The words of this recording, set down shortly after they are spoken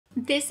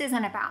This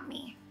isn't about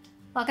me.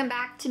 Welcome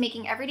back to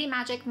Making Everyday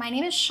Magic. My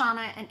name is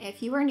Shauna, and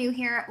if you are new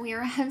here, we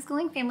are a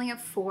homeschooling family of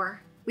 4.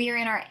 We are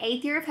in our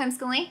 8th year of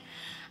homeschooling.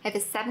 I have a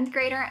 7th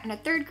grader and a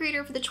 3rd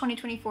grader for the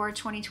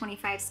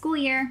 2024-2025 school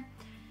year.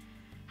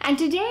 And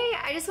today,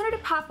 I just wanted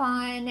to pop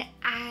on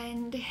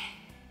and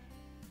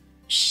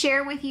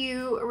share with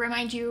you,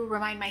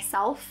 remind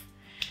myself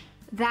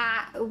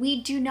that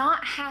we do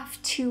not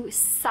have to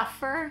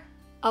suffer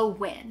a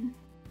win.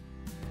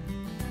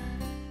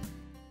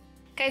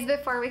 Guys,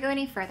 before we go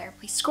any further,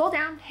 please scroll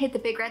down, hit the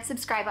big red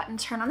subscribe button,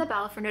 turn on the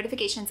bell for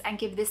notifications, and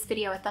give this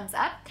video a thumbs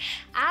up.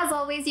 As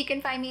always, you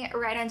can find me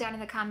right on down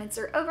in the comments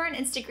or over on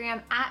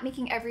Instagram at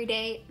Making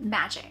Everyday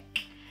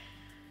Magic.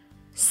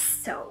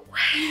 So,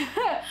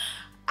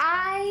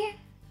 I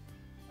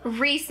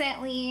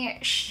recently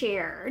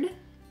shared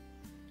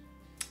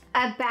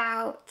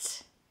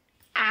about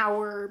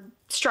our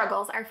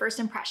struggles, our first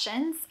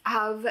impressions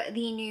of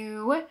the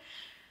new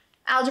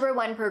Algebra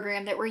 1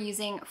 program that we're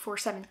using for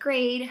 7th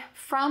grade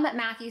from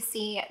Matthew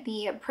C,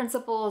 the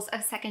Principles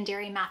of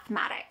Secondary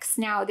Mathematics.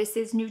 Now, this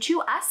is new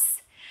to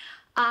us.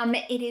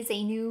 It is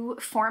a new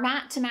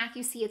format to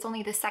Matthew C. It's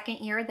only the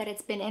 2nd year that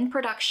it's been in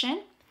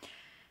production.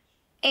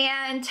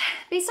 And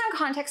based on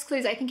context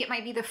clues, I think it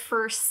might be the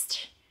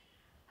first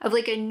of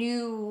like a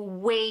new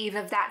wave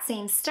of that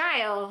same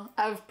style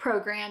of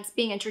programs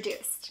being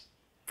introduced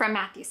from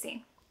Matthew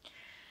C.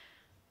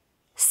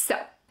 So,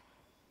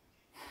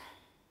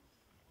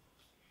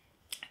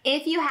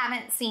 if you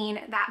haven't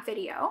seen that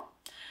video,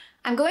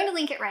 I'm going to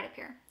link it right up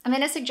here. I'm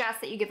going to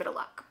suggest that you give it a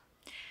look.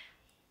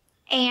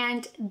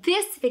 And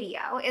this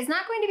video is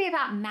not going to be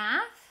about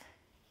math.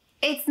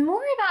 It's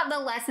more about the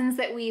lessons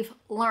that we've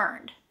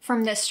learned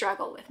from this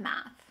struggle with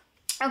math.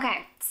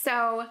 Okay,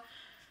 so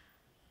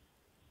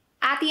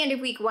at the end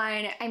of week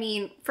 1,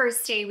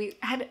 first day, we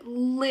had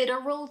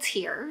literal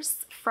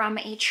tears from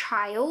a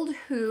child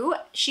who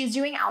she's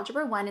doing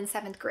Algebra 1 in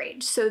 7th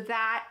grade. So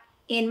that,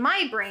 in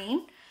my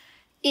brain,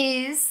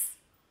 is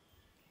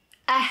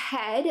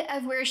ahead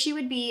of where she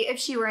would be if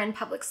she were in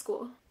public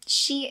school.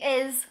 She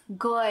is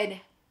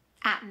good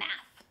at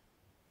math.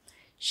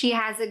 She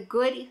has a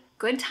good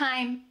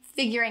time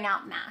figuring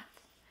out math.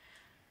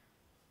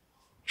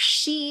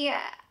 She,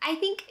 I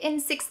think in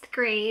 6th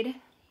grade,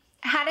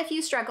 had a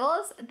few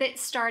struggles that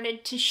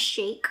started to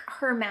shake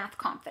her math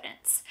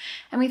confidence.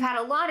 And we've had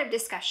a lot of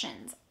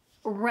discussions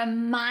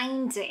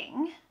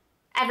reminding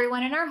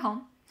everyone in our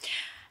home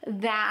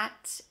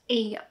that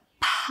a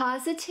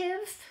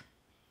positive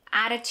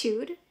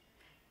attitude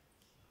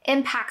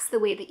impacts the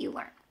way that you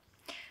learn.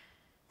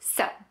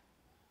 So,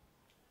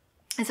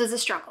 this was a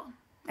struggle.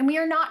 And we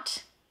are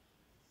not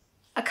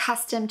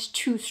accustomed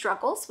to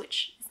struggles,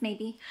 which is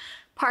maybe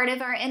part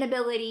of our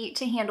inability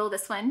to handle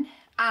this one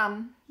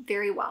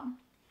very well.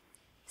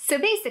 So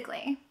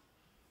basically,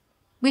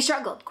 we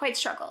quite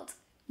struggled.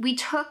 We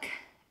took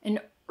an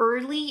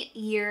early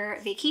year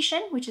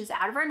vacation, which is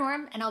out of our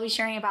norm, and I'll be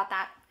sharing about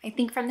that, I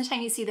think, from the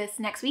time you see this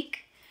next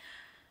week.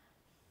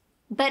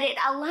 But it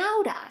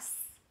allowed us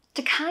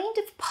to kind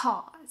of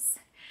pause.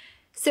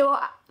 So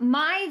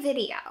my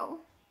video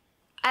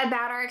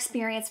about our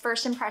experience,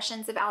 first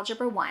impressions of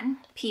Algebra 1,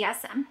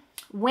 PSM,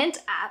 went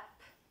up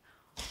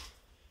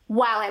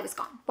while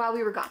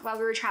we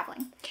were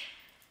traveling.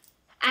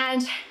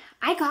 And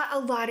I got a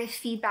lot of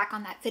feedback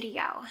on that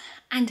video.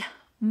 And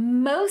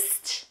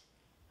most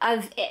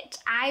of it,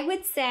 I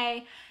would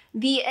say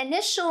the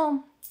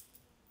initial,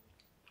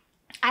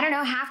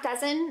 half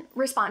dozen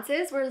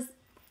responses was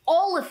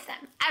all of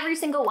them, every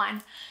single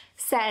one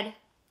said,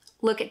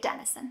 look at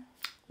Denison.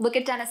 Look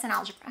at Denison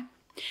Algebra.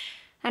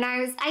 And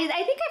I think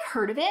I've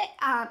heard of it,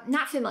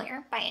 not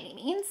familiar by any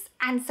means.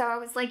 And so I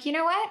was like, you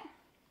know what?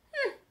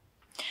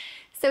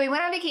 So we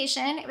went on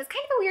vacation. It was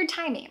kind of a weird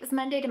timing. It was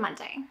Monday to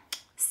Monday.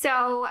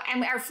 So,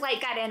 and our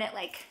flight got in at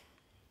like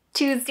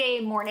Tuesday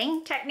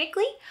morning,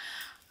 technically.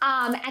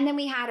 And then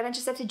we had a bunch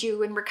of stuff to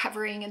do and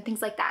recovering and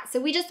things like that.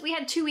 So we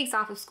had 2 weeks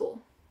off of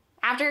school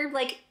after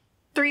like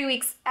 3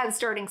 weeks of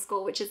starting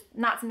school, which is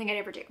not something I'd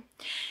ever do.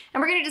 And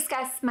we're going to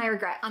discuss my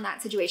regret on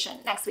that situation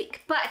next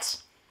week.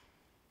 But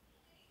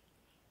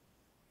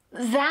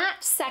that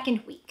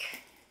second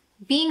week,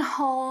 being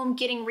home,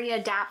 getting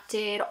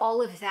readapted,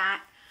 all of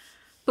that,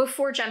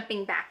 before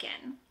jumping back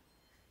in,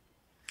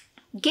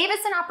 gave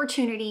us an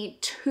opportunity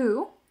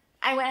to,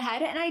 I went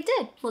ahead and I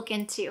did look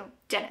into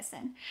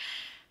Denison.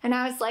 And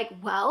I was like,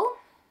 well,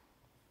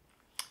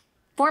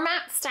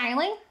 format,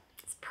 styling,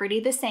 it's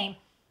pretty the same.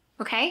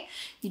 Okay,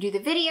 you do the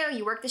video,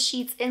 you work the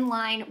sheets in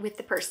line with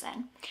the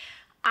person.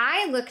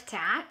 I looked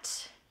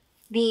at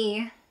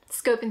the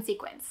scope and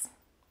sequence.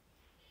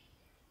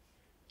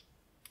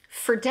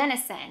 For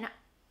Denison,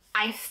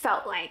 I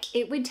felt like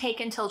it would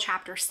take until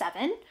chapter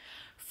 7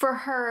 for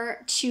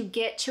her to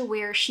get to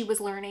where she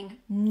was learning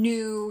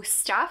new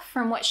stuff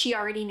from what she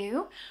already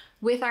knew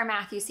with our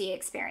Matthew C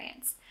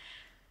experience.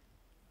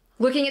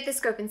 Looking at the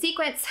scope and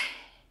sequence,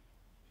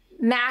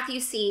 Matthew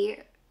C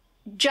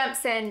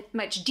jumps in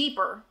much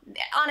deeper.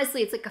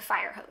 Honestly, it's like a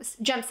fire hose.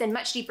 Jumps in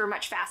much deeper,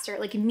 much faster,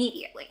 like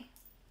immediately.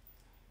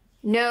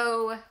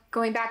 no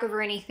going back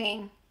over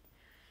anything.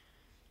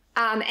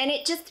 And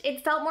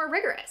it felt more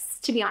rigorous,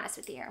 to be honest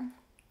with you,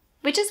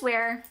 which is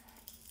where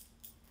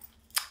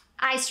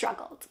I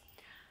struggled.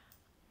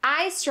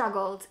 I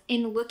struggled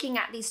in looking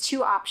at these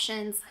two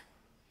options,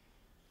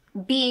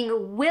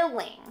 being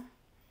willing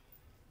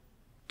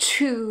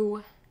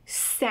to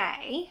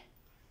say,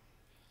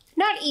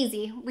 not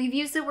easy. We've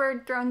used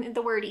thrown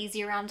the word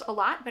easy around a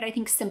lot, but I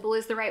think simple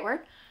is the right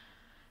word.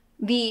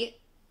 The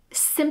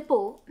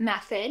simple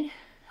method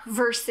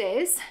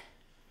versus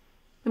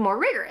the more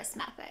rigorous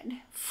method.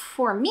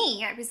 For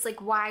me, I was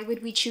like, why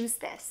would we choose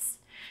this?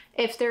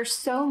 If they're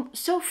so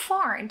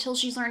far until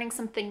she's learning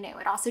something new.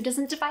 It also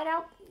doesn't divide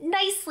out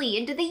nicely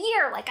into the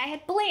year like I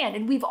had planned,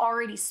 and we've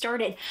already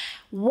started.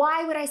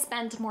 Why would I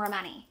spend more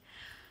money?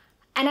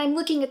 And I'm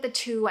looking at the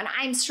two and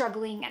I'm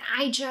struggling, and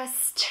I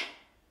just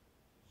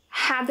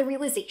had the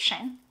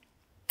realization,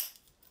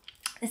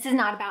 this is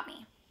not about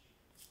me.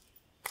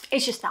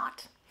 It's just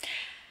not.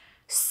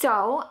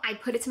 So I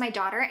put it to my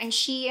daughter, and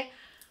she,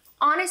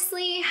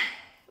 honestly,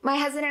 my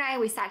husband and I,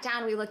 we sat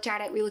down, we looked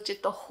at it, we looked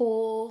at the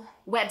whole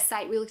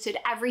website, we looked at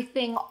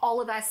everything,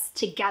 all of us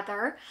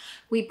together.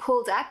 We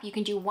pulled up, you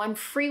can do 1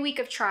 free week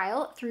of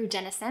trial through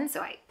Denison.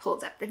 So I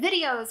pulled up the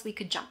videos, we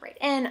could jump right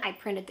in. I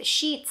printed the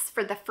sheets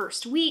for the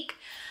first week.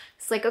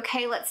 It's like,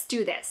 okay, let's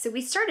do this. So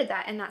we started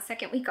that in that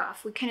second week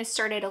off. We kind of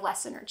started a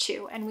lesson or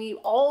two, and we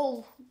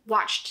all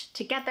watched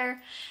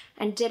together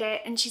and did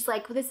it. And she's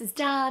like, well, this is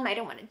dumb. I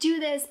don't want to do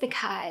this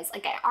because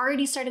like I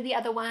already started the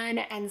other one.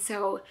 And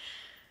so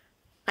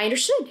I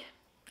understood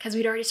because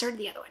we'd already started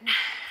the other one.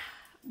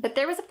 But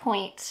there was a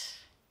point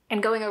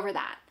in going over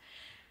that.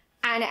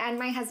 And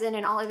my husband,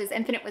 in all of his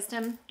infinite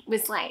wisdom,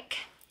 was like,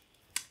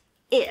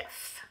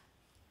 if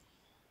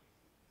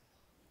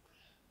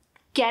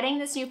getting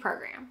this new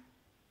program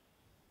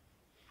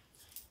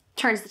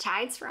turns the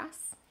tides for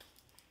us,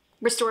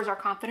 restores our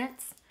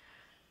confidence,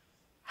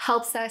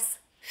 helps us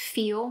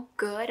feel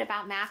good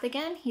about math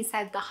again, he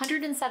said the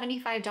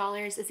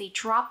 $175 is a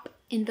drop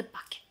in the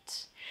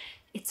bucket.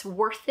 It's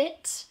worth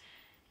it.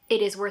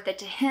 It is worth it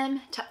to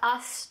him, to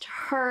us, to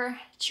her,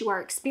 to our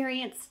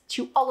experience,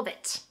 to all of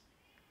it,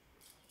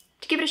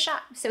 to give it a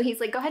shot. So he's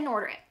like, go ahead and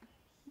order it.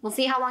 We'll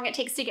see how long it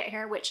takes to get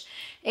here, which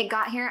it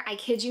got here, I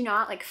kid you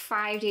not, like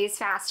 5 days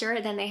faster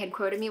than they had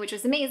quoted me, which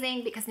was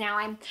amazing because now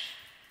I'm,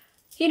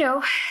 you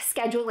know,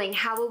 scheduling.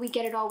 How will we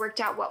get it all worked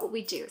out? What will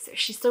we do? So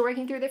she's still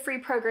working through the free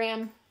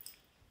program.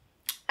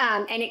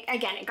 And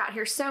it got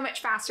here so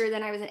much faster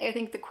than I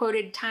think the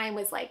quoted time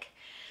was like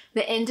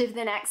the end of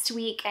the next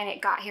week, and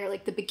it got here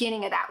like the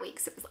beginning of that week.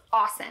 So it was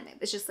awesome. It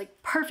was just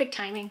like perfect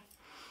timing.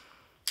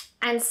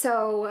 And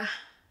so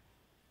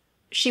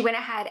she went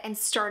ahead and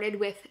started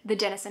with the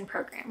Denison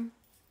program.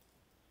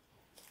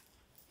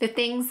 The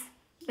things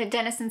that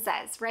Denison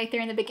says right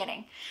there in the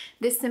beginning.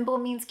 This symbol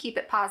means keep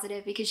it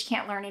positive because you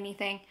can't learn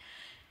anything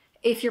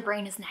if your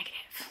brain is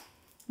negative.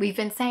 We've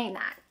been saying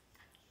that.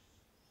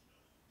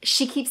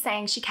 She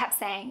kept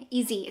saying,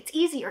 easy, it's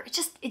easier.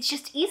 It's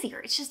just easier.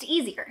 It's just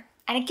easier.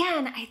 And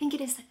again, I think it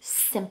is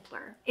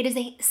simpler. It is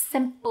a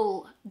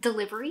simple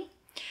delivery.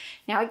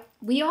 Now,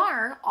 we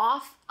are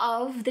off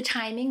of the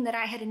timing that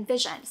I had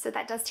envisioned. So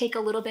that does take a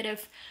little bit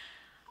of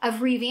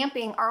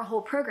revamping our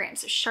whole program.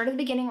 So start at the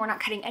beginning. We're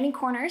not cutting any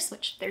corners,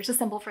 which there's a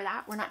symbol for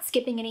that. We're not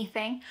skipping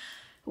anything.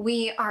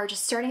 We are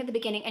just starting at the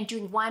beginning and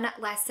doing one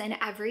lesson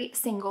every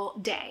single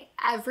day.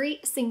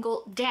 Every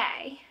single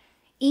day,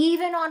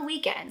 even on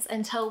weekends,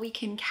 until we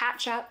can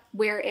catch up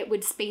where it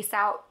would space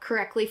out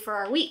correctly for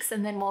our weeks,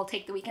 and then we'll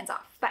take the weekends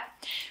off. But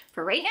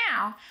for right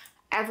now,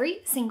 every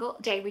single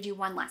day we do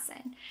one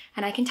lesson.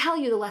 And I can tell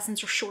you the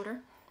lessons are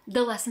shorter,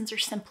 the lessons are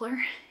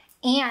simpler,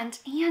 and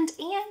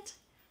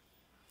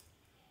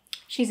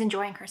she's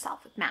enjoying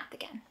herself with math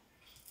again.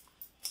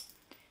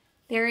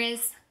 There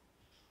is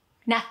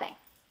nothing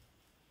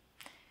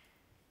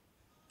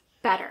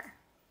better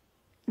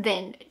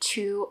than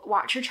to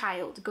watch your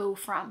child go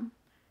from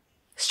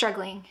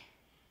struggling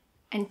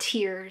and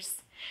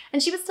tears,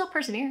 and she was still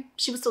persevering.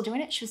 She was still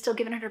doing it. She was still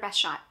giving it her best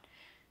shot.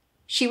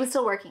 She was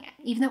still working it,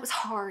 even though it was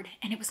hard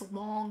and it was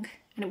long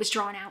and it was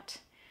drawn out.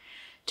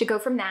 To go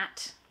from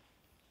that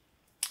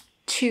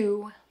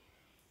to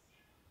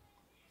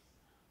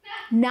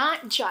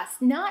not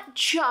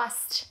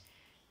just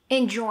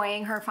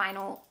enjoying her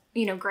final,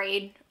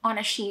 grade on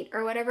a sheet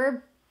or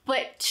whatever,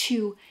 but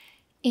to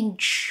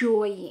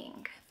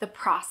enjoying the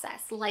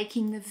process,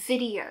 liking the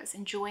videos,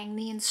 enjoying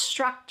the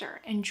instructor,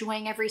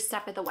 enjoying every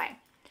step of the way.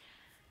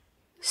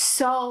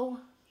 So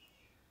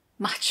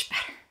much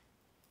better.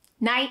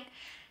 Night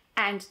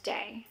and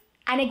day.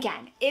 And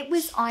again, it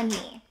was on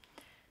me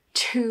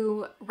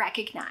to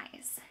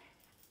recognize.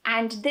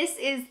 And this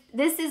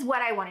is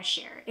what I want to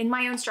share in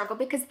my own struggle,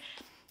 because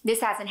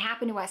this hasn't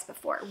happened to us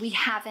before. We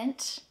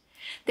haven't.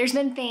 There's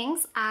been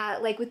things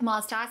like with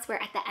Mazdas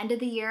where at the end of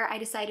the year, I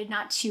decided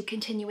not to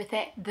continue with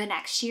it the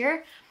next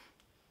year.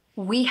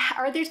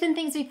 There's been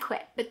things we've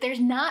quit, but there's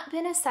not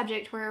been a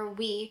subject where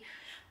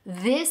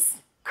this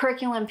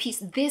curriculum piece,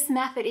 this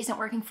method isn't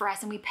working for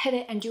us, and we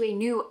pivot and do a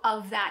new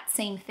of that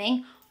same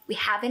thing. We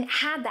haven't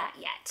had that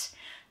yet.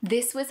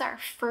 This was our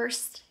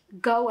first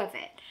go of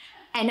it.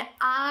 And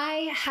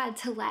I had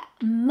to let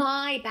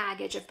my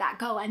baggage of that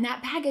go. And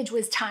that baggage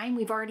was time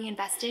we've already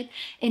invested,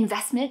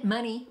 investment,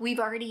 money we've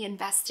already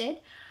invested,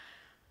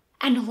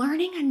 and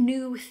learning a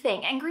new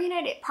thing. And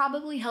granted, it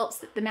probably helps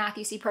that the Math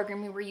UC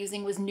program we were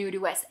using was new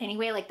to us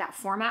anyway, like that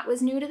format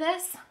was new to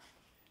this.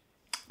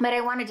 But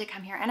I wanted to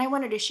come here and I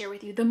wanted to share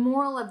with you the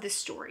moral of the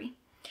story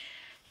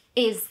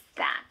is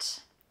that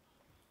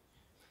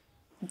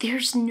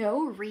there's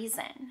no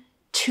reason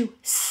to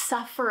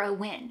suffer a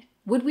win.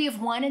 Would we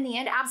have won in the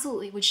end?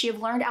 Absolutely. Would she have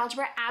learned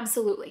algebra?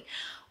 Absolutely.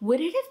 Would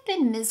it have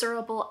been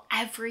miserable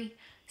every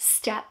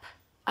step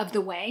of the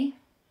way?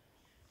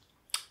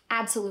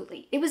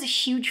 Absolutely. It was a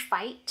huge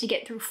fight to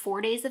get through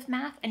 4 days of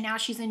math, and now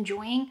she's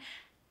enjoying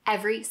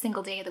every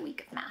single day of the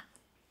week of math.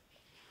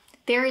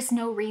 There is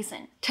no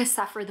reason to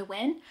suffer the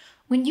win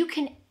when you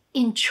can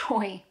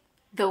enjoy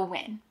the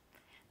win.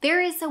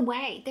 There is a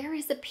way, there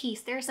is a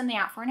piece, there's something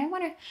out for. And I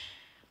want to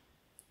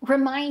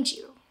remind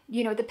you,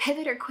 the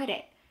pivot or quit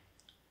it.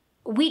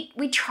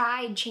 We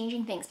tried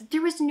changing things, but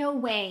there was no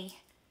way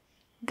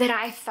that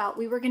I felt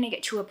we were going to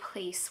get to a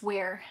place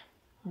where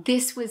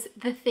this was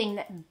the thing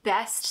that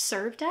best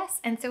served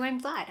us. And so I'm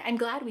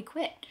glad we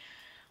quit.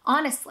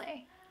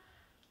 Honestly,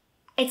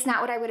 it's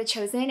not what I would have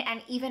chosen.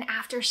 And even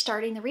after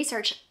starting the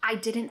research, I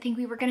didn't think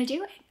we were going to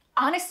do it.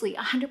 Honestly,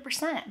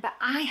 100%, but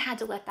I had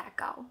to let that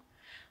go.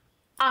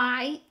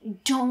 I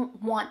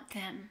don't want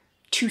them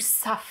to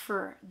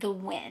suffer the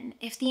win.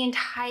 If the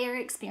entire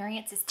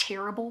experience is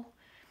terrible,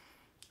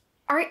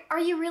 are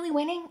you really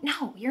winning?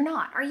 No, you're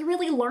not. Are you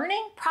really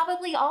learning?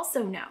 Probably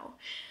also no.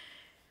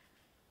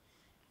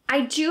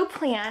 I do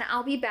plan,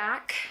 I'll be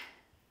back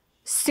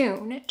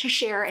soon to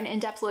share an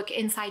in-depth look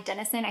inside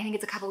Denison. I think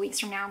it's a couple weeks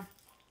from now.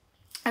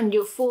 I'm gonna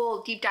do a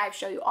full deep dive,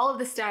 show you all of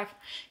the stuff,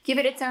 give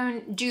it its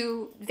own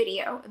due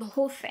video, the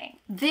whole thing.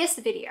 This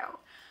video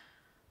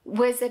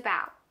was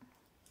about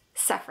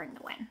suffering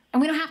the win.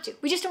 And we don't have to.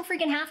 We just don't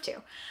freaking have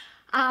to.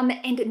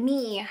 And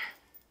me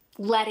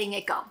letting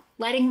it go,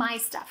 letting my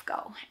stuff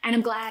go.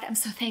 And I'm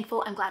so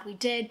thankful. I'm glad we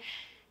did.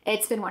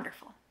 It's been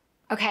wonderful.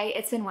 Okay,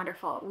 it's been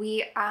wonderful.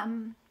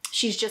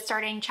 She's just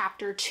starting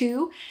chapter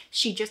 2.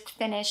 She just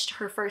finished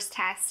her first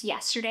test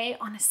yesterday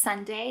on a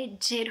Sunday,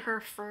 did her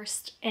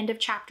first end of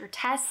chapter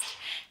test,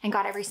 and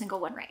got every single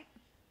one right.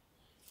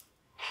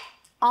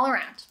 All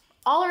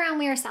around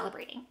we are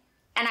celebrating.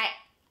 And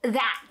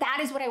that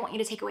is what I want you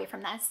to take away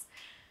from this.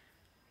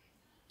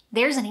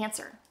 There's an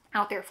answer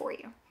out there for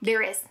you.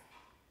 There is.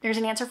 There's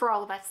an answer for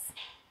all of us.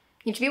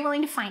 You have to be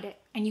willing to find it,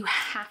 and you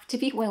have to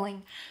be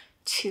willing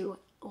to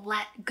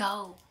let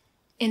go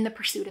in the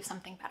pursuit of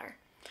something better.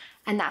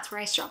 And that's where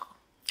I struggle,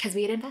 because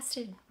we'd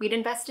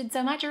invested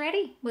so much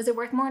already. Was it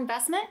worth more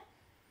investment?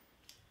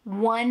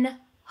 100%.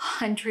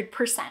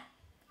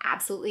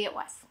 Absolutely it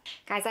was.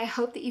 Guys, I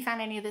hope that you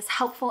found any of this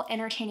helpful,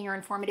 entertaining, or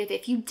informative.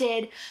 If you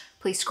did,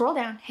 please scroll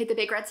down, hit the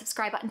big red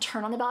subscribe button,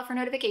 turn on the bell for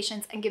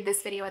notifications, and give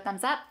this video a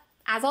thumbs up.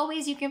 As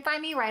always, you can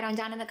find me right on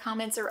down in the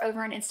comments or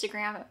over on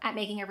Instagram at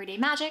Making Everyday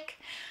Magic.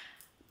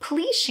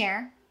 Please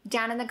share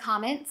down in the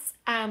comments,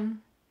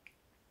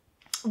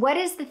 what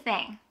is the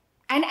thing?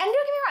 And don't get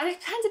me wrong,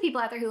 there's tons of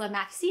people out there who love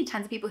Math UC,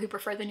 tons of people who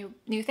prefer the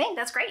new thing.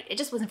 That's great. It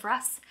just wasn't for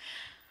us.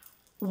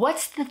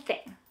 What's the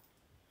thing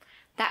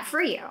that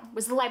for you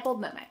was the light bulb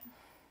moment?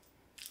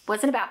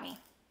 Wasn't about me.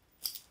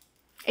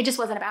 It just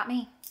wasn't about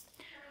me.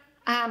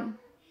 And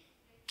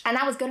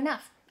that was good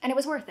enough, and it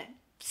was worth it.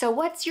 So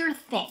what's your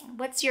thing?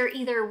 What's your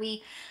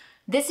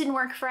this didn't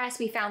work for us,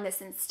 we found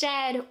this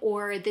instead,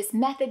 or this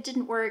method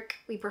didn't work,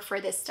 we prefer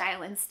this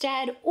style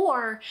instead,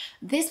 or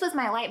this was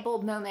my light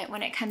bulb moment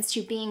when it comes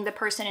to being the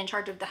person in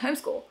charge of the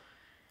homeschool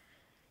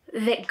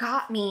that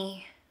got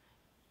me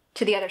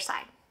to the other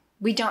side.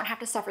 We don't have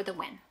to suffer the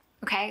win,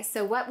 okay?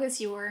 So what was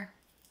your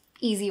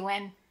easy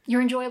win,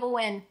 your enjoyable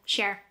win?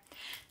 Share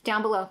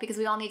down below, because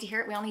we all need to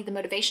hear it. We all need the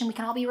motivation. We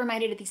can all be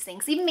reminded of these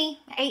things. Even me,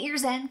 8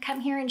 years in,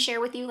 come here and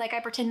share with you like I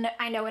pretend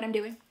I know what I'm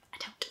doing. I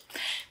don't.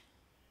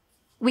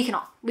 We can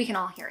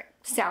all hear it.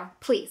 So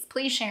please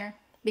share,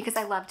 because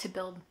I love to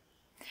build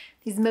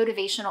these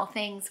motivational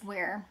things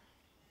where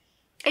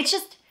it's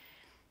just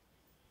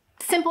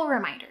simple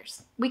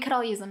reminders. We could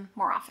all use them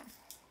more often.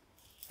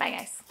 Bye,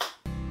 guys.